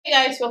Hey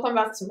guys, welcome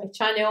back to my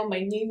channel. My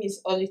name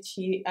is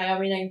Oluchi. I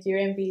am a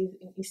Nigerian based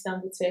in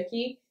Istanbul,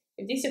 Turkey.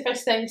 If this is your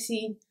first time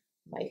seeing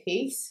my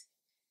face,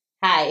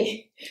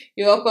 hi,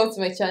 you're welcome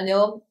to my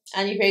channel.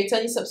 And if you're a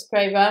returning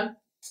subscriber,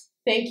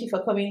 thank you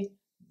for coming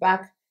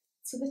back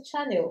to the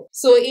channel.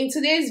 So in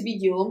today's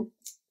video,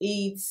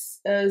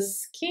 it's a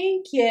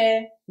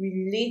skincare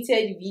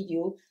related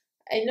video.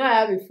 I know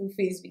I have a full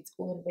face bit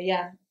on, but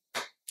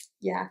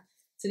yeah.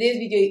 Today's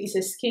video is a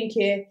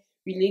skincare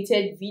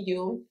related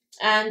video,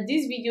 and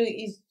this video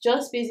is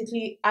just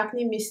basically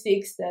acne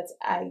mistakes that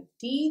I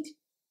did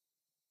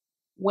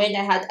when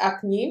I had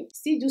acne.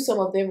 Still do some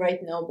of them right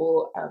now,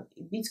 but I'm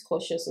a bit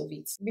cautious of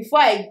it. Before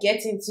I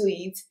get into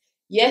it,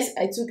 yes,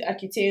 I took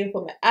Accutane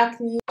for my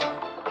acne.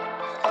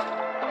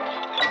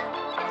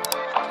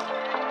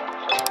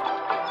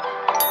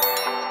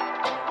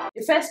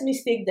 The first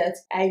mistake that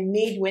I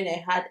made when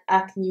I had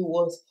acne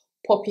was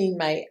popping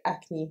my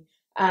acne,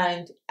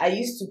 and I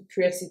used to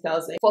press it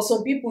out. Like, for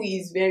some people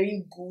it's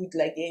very good,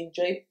 like they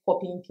enjoy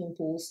popping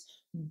pimples,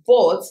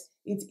 but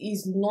it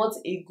is not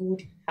a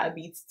good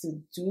habit to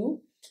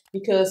do,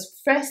 because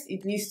first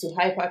it leads to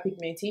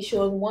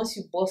hyperpigmentation. Once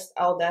you bust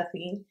out that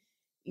thing,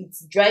 it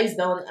dries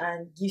down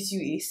and gives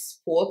you a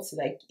spot,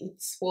 like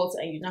it spots,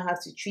 and you now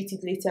have to treat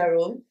it later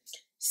on.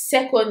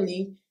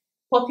 Secondly,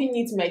 popping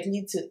it might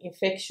lead to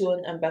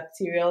infection and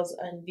bacteria,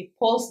 and the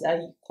pus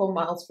that come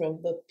out from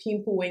the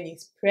pimple when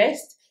it's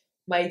pressed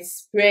might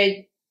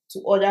spread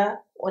to other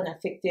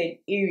unaffected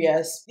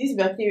areas. These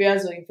bacteria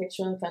or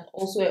infection can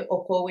also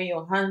occur when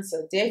your hands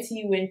are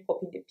dirty when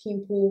popping the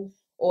pimple,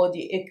 or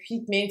the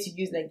equipment you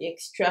use, like the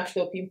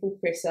extractor, pimple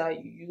presser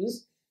you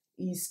use,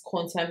 is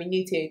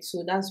contaminated.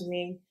 So that's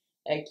when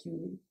like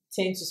you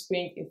tend to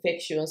spread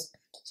infections.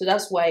 So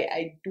that's why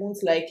I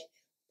don't like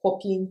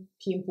popping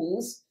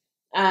pimples.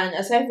 And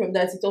aside from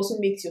that, it also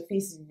makes your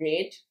face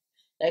red.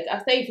 Like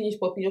after you finish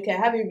popping, okay, I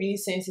have a really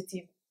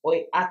sensitive or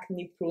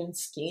acne prone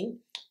skin,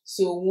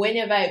 so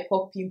whenever I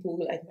pop pimple,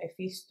 like my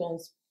face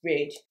turns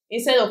red.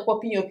 Instead of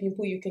popping your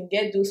pimple, you can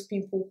get those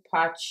pimple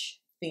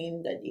patch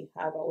thing that they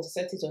have. I will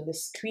set it on the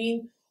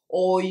screen,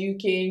 or you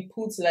can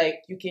put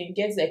like, you can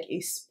get like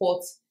a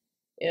spot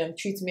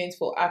treatment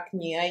for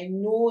acne. I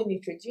know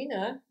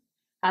Neutrogena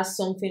has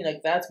something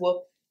like that,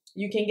 but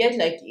you can get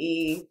like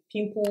a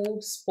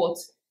pimple spot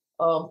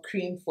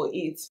cream for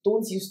it.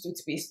 Don't use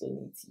toothpaste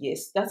on it.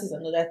 Yes, that is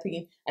another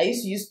thing. I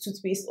used to use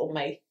toothpaste on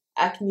my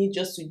acne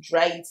just to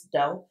dry it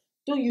down.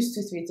 Don't use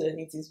toothpaste on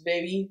it, it's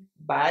very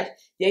bad.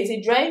 There is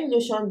a drying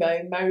lotion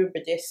by Mario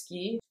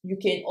Badescu. You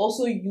can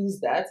also use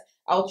that.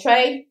 I'll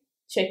try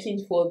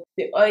checking for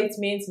the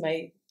ointment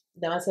my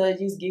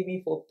dermatologist gave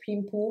me for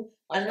pimple.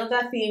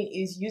 Another thing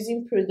is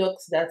using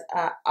products that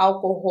are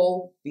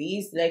alcohol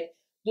based. Like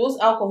those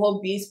alcohol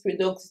based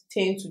products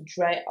tend to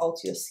dry out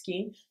your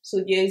skin.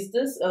 So there's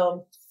this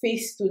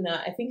face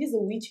toner, I think it's a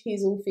witch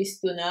hazel face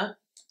toner.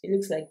 It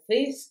looks like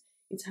this.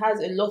 It has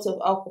a lot of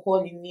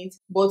alcohol in it,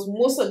 but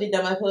most of the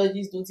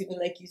dermatologists don't even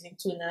like using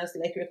toners,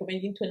 like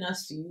recommending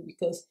toners to you,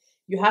 because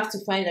you have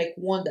to find like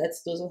one that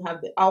doesn't have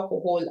the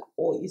alcohol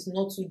or is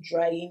not too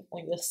drying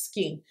on your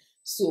skin.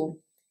 So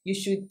you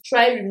should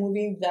try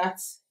removing that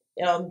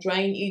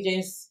drying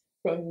agents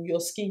from your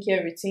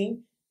skincare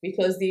routine,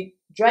 because they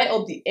dry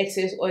up the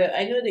excess oil.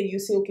 I know that you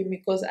say, okay,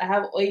 because I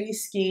have oily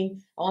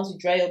skin, I want to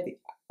dry up the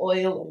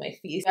oil on my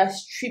face.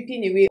 That's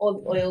stripping away all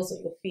the oils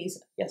on your face.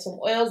 There are some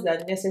oils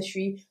that are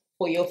necessary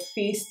for your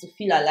face to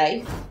feel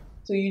alive,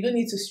 so you don't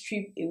need to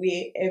strip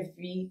away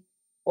every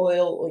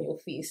oil on your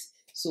face.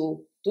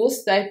 So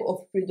those type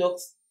of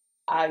products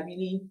are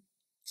really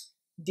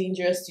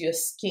dangerous to your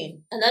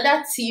skin.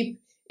 Another tip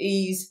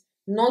is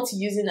not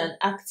using an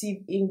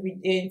active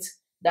ingredient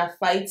that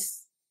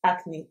fights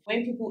acne.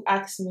 When people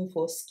ask me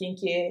for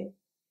skincare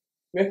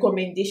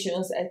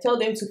recommendations, I tell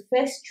them to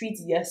first treat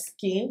their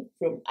skin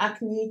from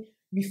acne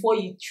before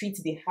you treat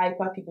the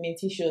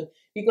hyperpigmentation,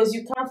 because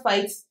you can't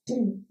fight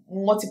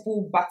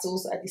multiple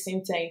battles at the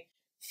same time.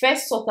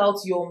 First sort out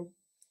your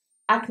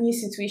acne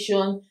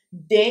situation,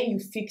 then you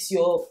fix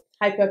your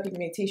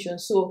hyperpigmentation.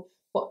 So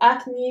for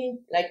acne,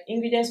 like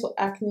ingredients for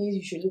acne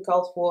you should look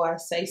out for are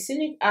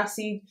salicylic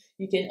acid.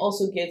 You can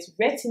also get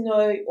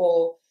retinol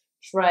or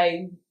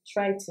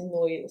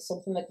tritinoid or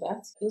something like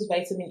that, those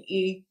vitamin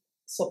A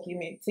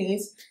supplement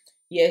things.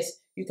 Yes,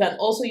 you can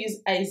also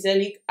use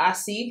azelaic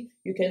acid.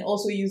 You can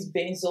also use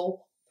benzoyl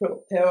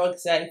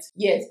peroxide.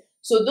 Yes,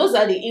 so those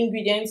are the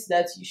ingredients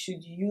that you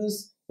should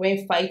use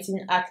when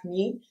fighting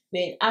acne.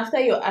 Then after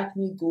your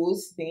acne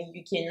goes, then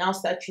you can now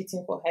start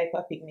treating for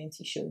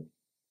hyperpigmentation.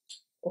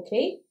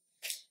 Okay,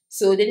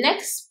 so the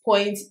next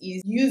point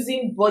is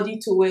using body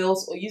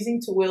towels or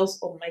using towels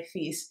on my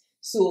face.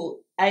 So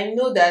I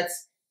know that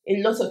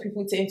a lot of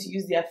people tend to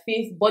use their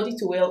face body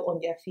towel on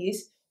their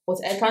face, but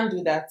I can't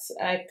do that.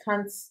 I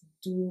can't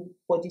do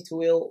body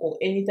towel or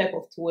any type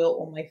of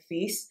towel on my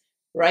face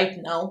right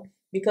now,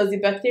 because the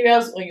bacteria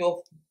on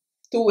your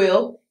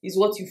towel is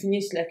what you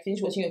finish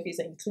washing your face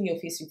and you clean your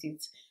face with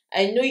it.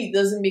 I know it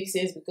doesn't make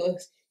sense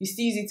because you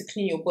still use it to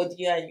clean your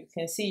body and you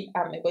can say,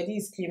 ah, my body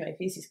is clean, my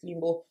face is clean,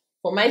 but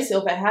For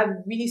myself, I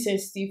have really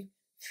sensitive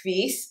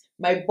face.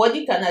 My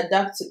body can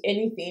adapt to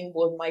anything,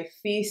 but my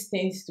face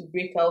tends to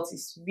break out.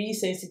 It's really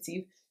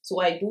sensitive,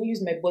 so I don't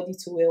use my body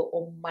towel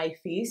on my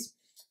face.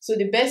 So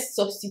the best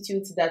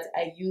substitutes that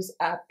I use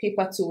are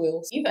paper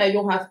towels. If I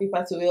don't have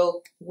paper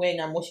towel when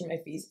I'm washing my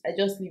face, I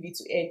just leave it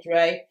to air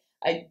dry.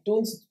 I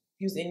don't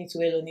use any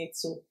towel on it.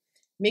 So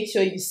make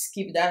sure you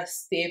skip that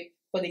step.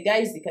 For the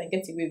guys, they can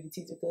get away with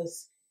it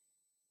because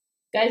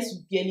guys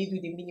barely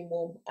do the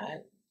minimum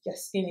and your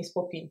skin is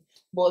popping.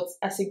 But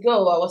as a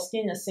girl, our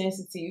skin is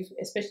sensitive,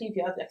 especially if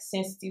you have like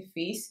sensitive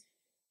face.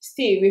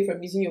 Stay away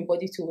from using your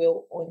body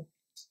towel on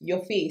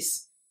your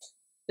face.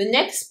 The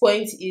next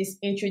point is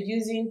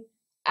introducing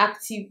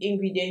active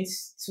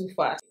ingredients too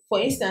fast.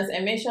 For instance, I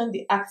mentioned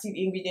the active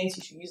ingredients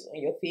you should use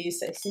on your face: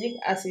 salicylic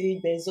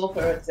acid, benzoyl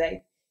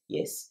peroxide.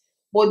 Yes,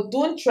 but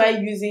don't try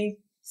using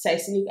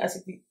salicylic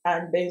acid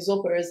and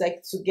benzoyl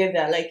peroxide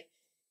together. Like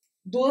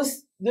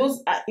those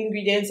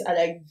ingredients are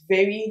like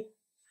very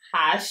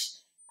harsh.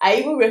 I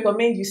even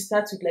recommend you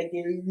start with like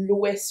the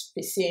lowest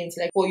percent,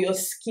 like for your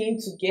skin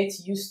to get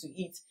used to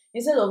it,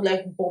 instead of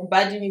like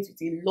bombarding it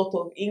with a lot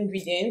of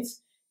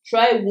ingredients.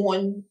 Try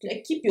one,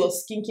 like keep your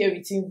skincare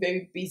routine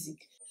very basic.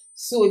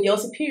 So there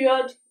was a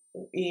period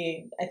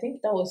in, I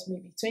think that was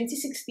maybe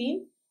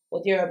 2016 or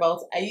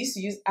thereabouts, I used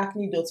to use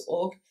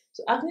acne.org.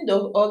 So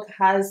acne.org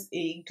has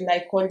a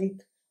glycolic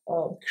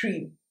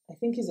cream. I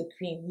think it's a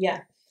cream,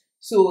 yeah.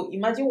 So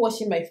imagine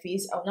washing my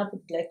face, I will now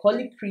put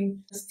glycolic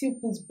cream, still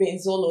put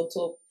benzoyl on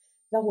top.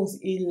 That was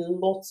a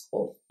lot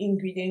of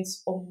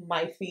ingredients on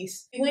my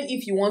face. Even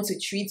if you want to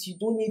treat, you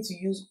don't need to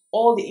use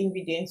all the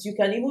ingredients. You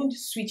can even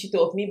switch it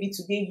off. Maybe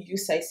today you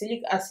use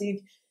salicylic acid,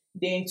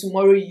 then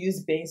tomorrow you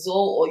use benzoyl,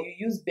 or you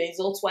use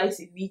benzoyl twice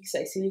a week,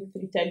 salicylic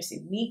 3 times a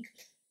week,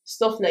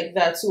 stuff like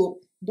that. So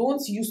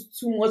don't use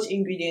too much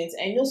ingredients.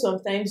 I know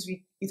sometimes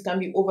it can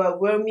be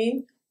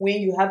overwhelming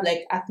when you have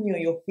like acne on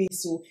your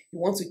face, so you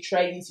want to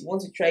try this, you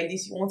want to try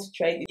this, you want to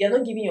try this. You're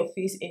not giving your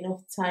face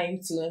enough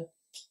time to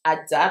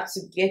adapt, to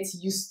get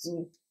used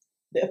to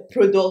the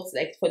product,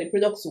 like for the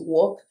product to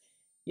work.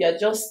 You're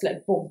just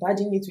like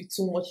bombarding it with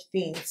too much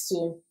things,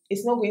 so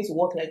it's not going to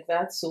work like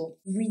that. So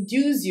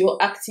reduce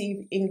your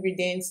active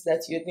ingredients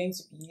that you're going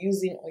to be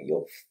using on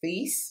your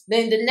face.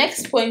 Then the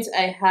next point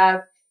I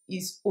have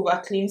is over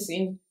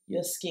cleansing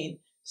your skin.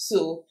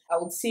 So I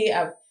would say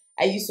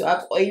I used to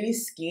have oily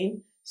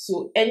skin.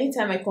 So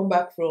anytime I come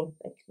back from,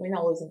 like when I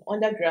was in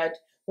undergrad,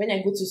 when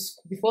I go to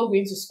school, before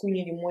going to school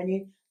in the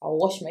morning, I'll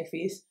wash my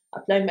face,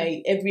 apply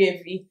my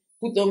every,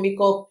 put on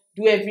makeup,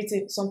 do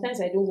everything.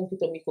 Sometimes I don't even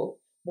put on makeup,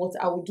 but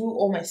I will do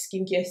all my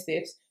skincare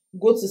steps,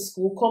 go to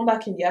school, come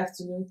back in the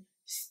afternoon,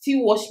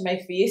 still wash my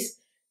face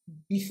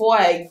before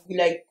I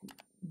like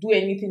do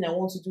anything I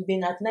want to do.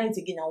 Then at night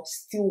again, I'll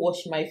still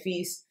wash my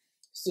face.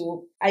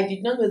 So I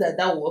did not know that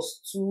that was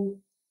too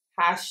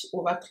harsh,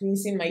 over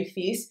cleansing my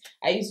face.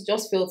 I used to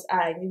just felt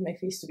I need my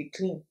face to be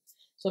clean.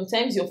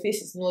 Sometimes your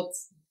face is not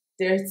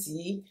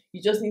dirty,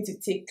 you just need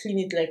to clean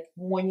it like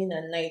morning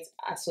and night.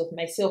 As of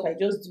myself, I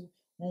just do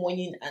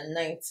morning and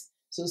night.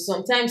 So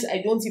sometimes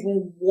I don't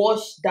even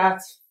wash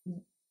that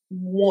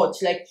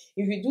much. Like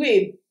if you do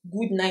a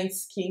good night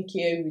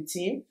skincare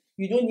routine,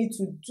 you don't need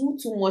to do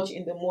too much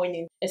in the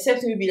morning,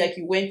 except maybe like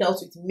you went out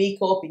with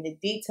makeup in the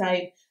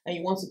daytime and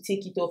you want to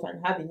take it off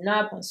and have a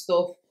nap and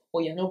stuff,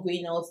 or you're not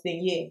going out, then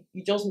yeah,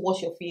 you just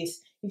wash your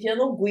face. If you're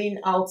not going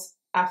out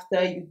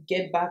after you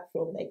get back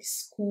from like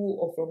school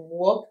or from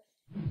work,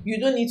 you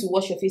don't need to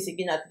wash your face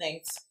again at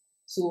night.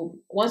 So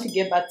once you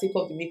get back, take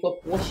off the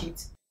makeup, wash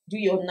it, do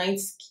your night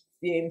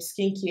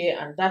skincare,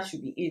 and that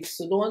should be it.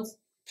 So don't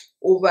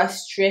over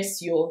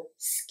stress your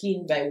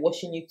skin by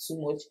washing it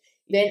too much.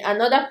 Then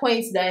another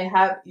point that I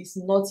have is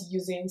not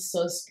using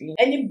sunscreen.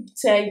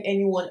 Anytime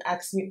anyone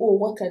asks me, oh,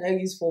 what can I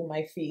use for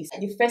my face?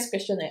 The first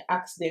question I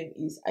ask them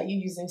is, are you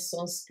using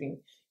sunscreen?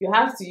 You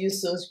have to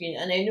use sunscreen.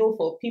 And I know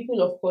for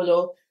people of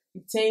color,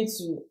 we tend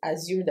to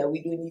assume that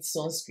we don't need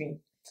sunscreen.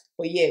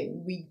 But yeah,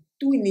 we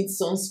do need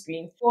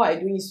sunscreen. Before I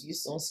don't used to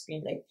use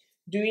sunscreen. Like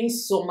during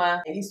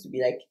summer, I used to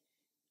be like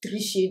 3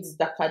 shades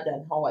darker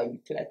than how I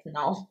look like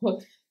now.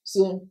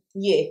 So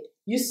yeah,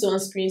 use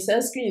sunscreen.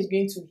 Sunscreen is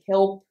going to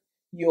help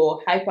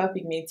your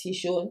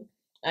hyperpigmentation,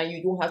 and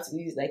you don't have to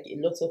use like a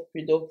lot of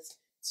products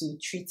to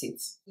treat it.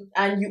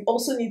 And you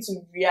also need to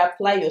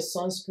reapply your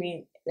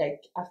sunscreen like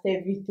after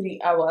every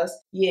 3 hours.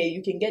 Yeah,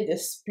 you can get the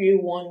spray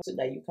one so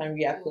that you can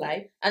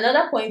reapply.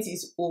 Another point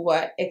is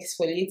over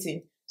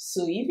exfoliating.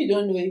 So if you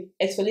don't know,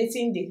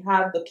 exfoliating, they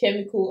have the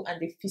chemical and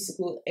the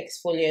physical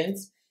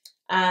exfoliants,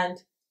 and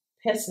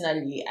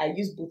personally I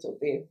use both of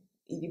them.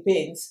 It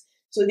depends.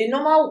 So the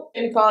normal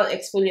chemical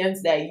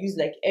exfoliants that I use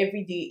like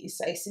every day is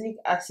salicylic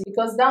acid,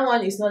 because that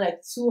one is not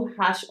like too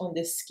harsh on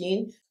the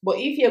skin. But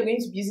if you're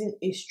going to be using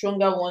a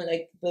stronger one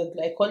like the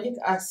glycolic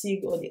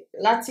acid or the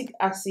lactic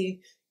acid,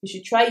 you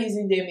should try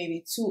using them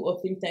maybe 2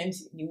 or 3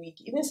 times in a week.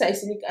 Even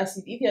salicylic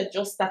acid, if you're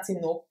just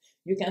starting up,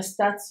 you can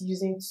start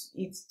using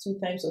it 2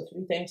 times or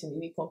 3 times in a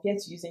week compared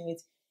to using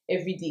it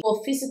every day.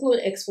 For physical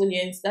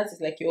exfoliants, that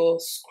is like your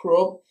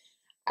scrub.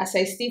 As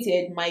I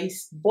stated, my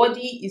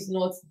body is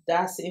not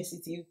that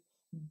sensitive,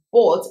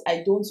 but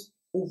I don't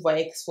over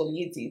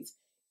exfoliate it.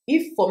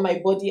 If for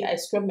my body, I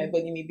scrub my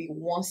body maybe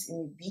once in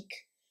a week.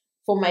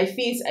 For my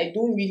face, I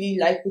don't really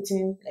like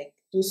putting like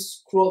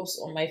those scrubs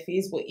on my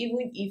face, but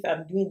even if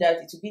I'm doing that,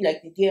 it will be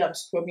like the day I'm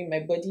scrubbing my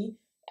body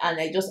and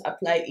I just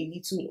apply a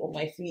little on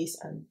my face,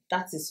 and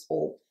that is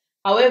all.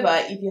 However,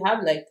 if you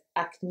have like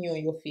acne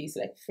on your face,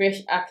 like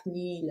fresh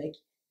acne, like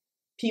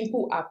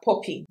pimple are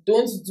popping,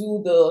 don't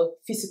do the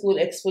physical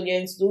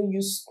exfoliants. Don't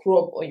use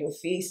scrub on your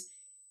face.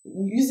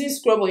 Using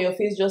scrub on your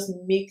face just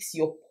makes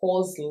your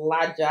pores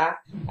larger,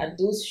 and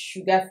those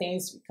sugar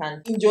things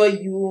can injure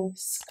you,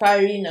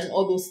 scarring and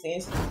all those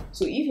things.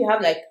 So if you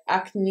have like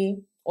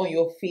acne on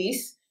your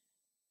face,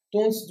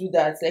 don't do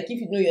that. Like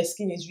if you know your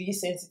skin is really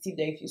sensitive,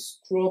 that if you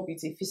scrub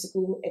with a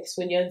physical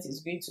exfoliant,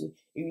 it's going to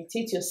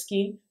irritate your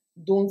skin,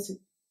 don't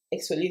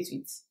exfoliate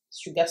with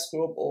sugar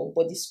scrub or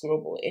body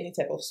scrub or any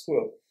type of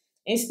scrub.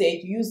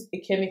 Instead, use a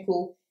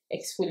chemical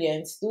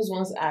exfoliant. Those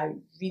ones are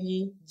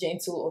really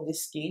gentle on the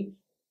skin,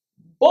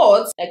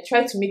 but like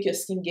try to make your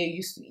skin get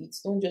used to it.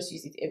 Don't just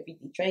use it every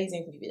day. Try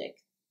using it maybe like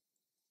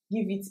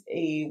give it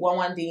a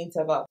one day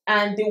interval.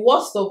 And the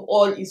worst of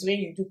all is when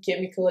you do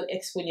chemical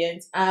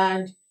exfoliant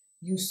and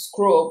you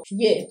scrub.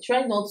 Yeah,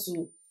 try not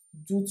to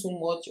do too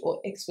much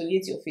or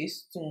exfoliate your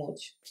face too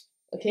much.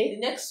 Okay,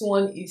 the next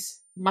one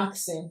is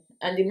maxing,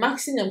 and the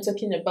maxing I'm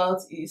talking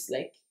about is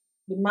like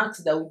the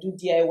marks that we do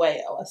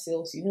DIY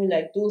ourselves. You know,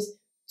 like those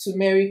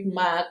turmeric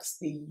marks,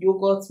 the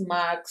yogurt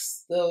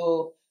marks,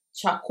 the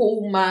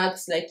charcoal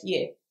marks. Like,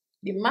 yeah,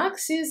 the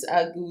maxes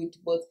are good,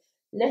 but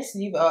let's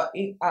leave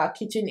our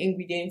kitchen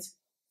ingredients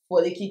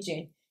for the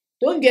kitchen.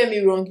 Don't get me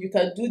wrong, you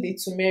can do the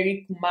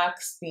turmeric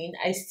marks thing.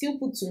 I still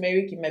put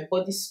turmeric in my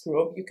body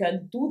scrub. You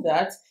can do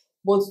that,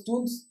 but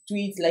don't do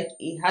it like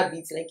a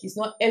habit. Like, it's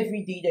not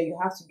every day that you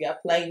have to be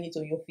applying it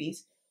on your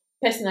face.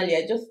 Personally,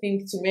 I just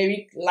think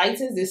turmeric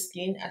lightens the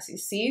skin, as it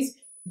says,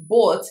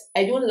 but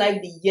I don't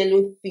like the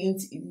yellow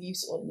tint it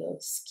leaves on the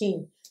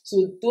skin.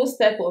 So those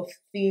type of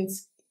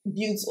things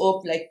builds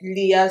up like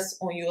layers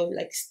on your,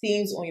 like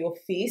stains on your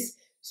face.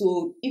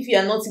 So if you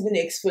are not even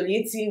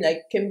exfoliating,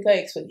 like chemical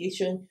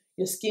exfoliation,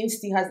 your skin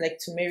still has like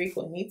turmeric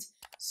on it.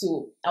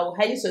 So I would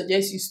highly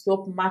suggest you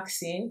stop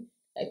maxing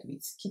like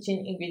with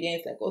kitchen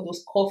ingredients, like all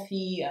those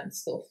coffee and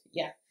stuff.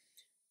 Yeah.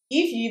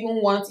 If you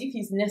even want, if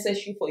it's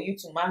necessary for you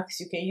to max,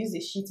 you can use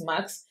the sheet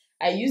max.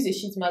 I use the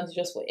sheet max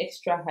just for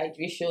extra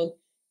hydration.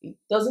 It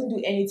doesn't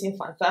do anything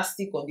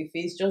fantastic on the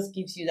face, just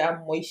gives you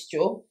that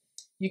moisture.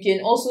 You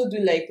can also do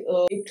like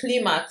a clay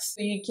max.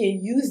 So you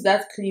can use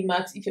that clay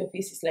max if your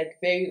face is like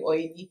very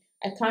oily.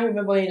 I can't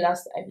remember when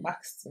last I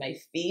maxed my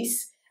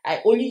face.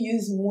 I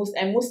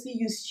mostly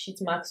use sheet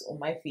max on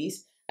my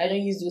face. I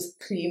don't use those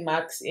clay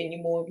max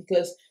anymore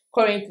because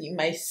currently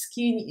my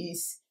skin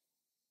is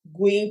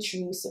going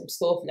through some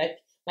stuff. Like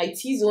my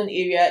T-zone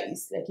area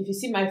is like, if you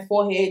see my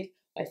forehead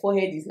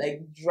is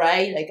like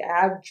dry. Like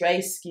I have dry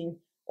skin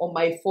on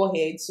my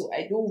forehead, so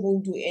I don't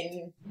even do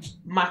any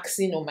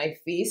maxing on my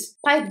face.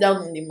 Pipe down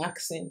on the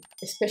maxing,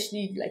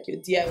 especially like your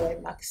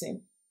DIY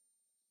maxing.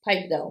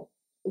 Pipe down.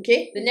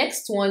 Okay, the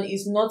next one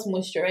is not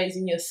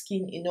moisturizing your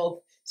skin enough.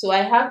 So I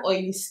have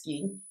oily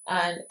skin,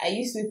 and I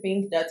used to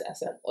think that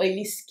as an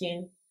oily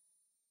skin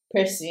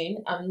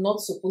person, I'm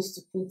not supposed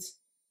to put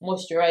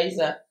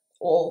moisturizer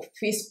or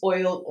face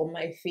oil on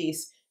my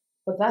face,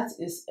 but that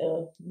is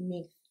a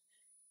myth.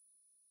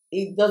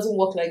 It doesn't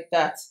work like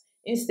that.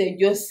 Instead,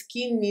 your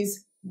skin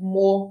needs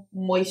more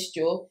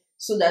moisture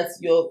so that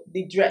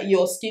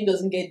your skin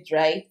doesn't get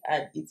dry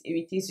and it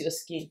irritates your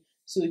skin.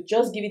 So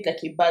just give it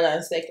like a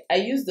balance. Like I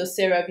use the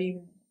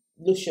CeraVe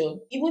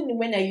lotion. Even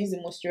when I use the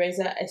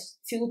moisturizer, I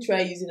still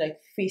try using like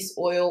face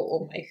oil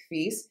on my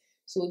face.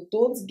 So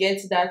don't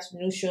get that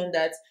notion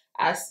that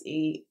as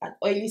an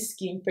oily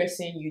skin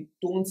person you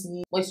don't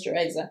need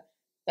moisturizer.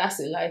 That's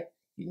a lie.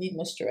 You need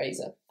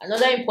moisturizer.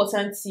 Another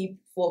important tip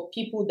for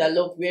people that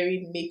love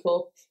wearing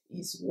makeup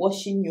is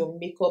washing your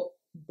makeup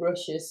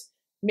brushes.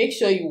 Make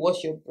sure you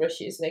wash your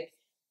brushes. Like,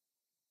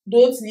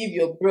 don't leave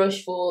your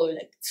brush for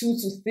like 2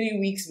 to 3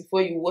 weeks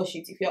before you wash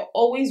it. If you're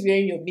always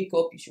wearing your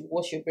makeup, you should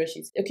wash your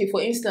brushes. Okay,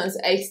 for instance,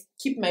 I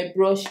keep my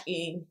brush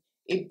in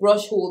a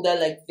brush holder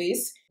like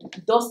this.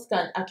 Dust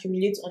can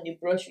accumulate on the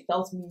brush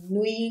without me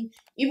knowing.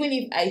 Even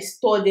if I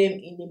store them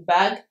in a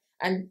bag,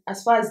 and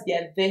as far as they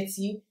are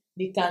dirty,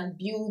 they can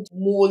build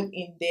mold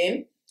in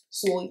them.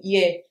 So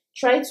yeah,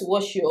 try to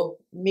wash your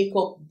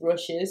makeup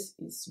brushes.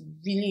 It's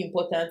really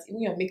important.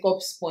 Even your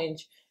makeup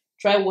sponge,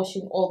 try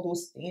washing all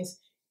those things.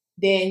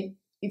 Then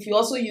if you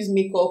also use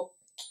makeup,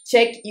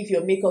 check if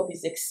your makeup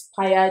is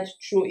expired.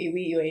 Throw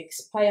away your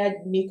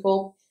expired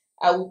makeup.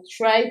 I will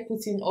try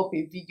putting up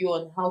a video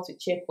on how to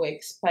check for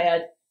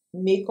expired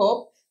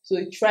makeup. So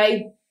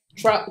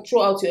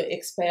throw out your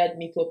expired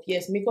makeup.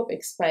 Yes, makeup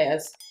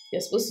expires.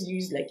 You're supposed to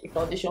use like a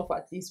foundation for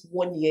at least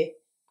 1 year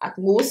at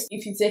most.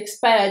 If it's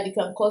expired, it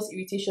can cause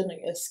irritation on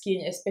your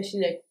skin,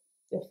 especially like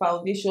the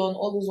foundation,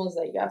 all those ones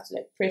that you have to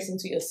like press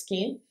into your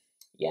skin.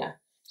 Yeah,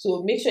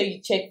 so make sure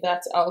you check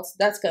that out.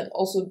 That can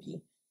also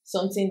be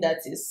something that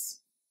is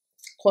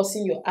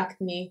causing your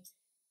acne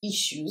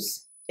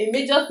issues. A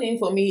major thing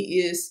for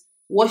me is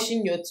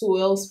washing your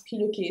towels,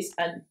 pillowcase,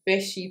 and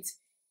bed sheet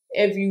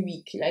every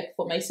week. Like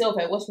for myself,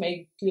 I wash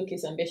my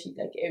pillowcase and bed sheet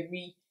like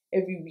every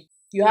week.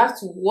 You have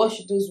to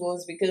wash those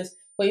ones because,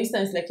 for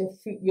instance, like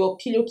your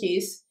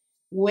pillowcase,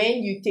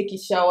 when you take a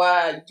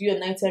shower, do your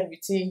nighttime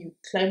routine, you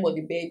climb on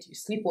the bed, you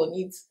sleep on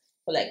it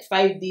for like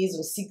 5 days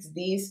or 6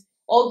 days.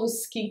 All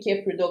those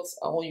skincare products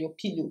are on your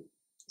pillow.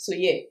 So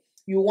yeah,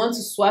 you want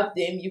to swap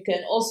them. You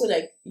can also,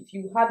 like, if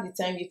you have the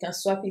time, you can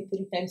swap it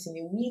 3 times in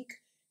a week,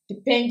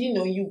 depending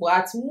on you. But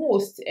at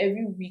most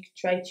every week,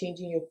 try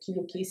changing your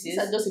pillowcases. These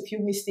are just a few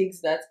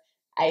mistakes that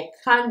I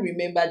can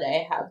remember that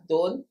I have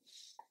done.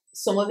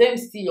 Some of them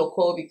still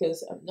occur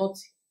because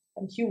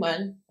I'm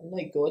human, I'm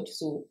not God,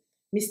 so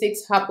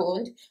mistakes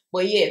happened.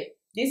 But yeah,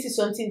 this is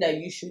something that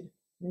you should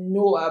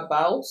know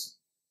about.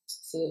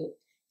 So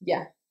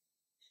yeah,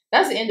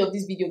 that's the end of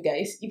this video,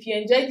 guys. If you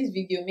enjoyed this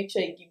video, make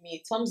sure you give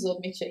me a thumbs up,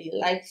 make sure you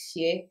like,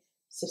 share,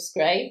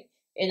 subscribe,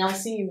 and I'll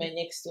see you in my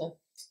next one.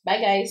 Bye,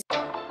 guys.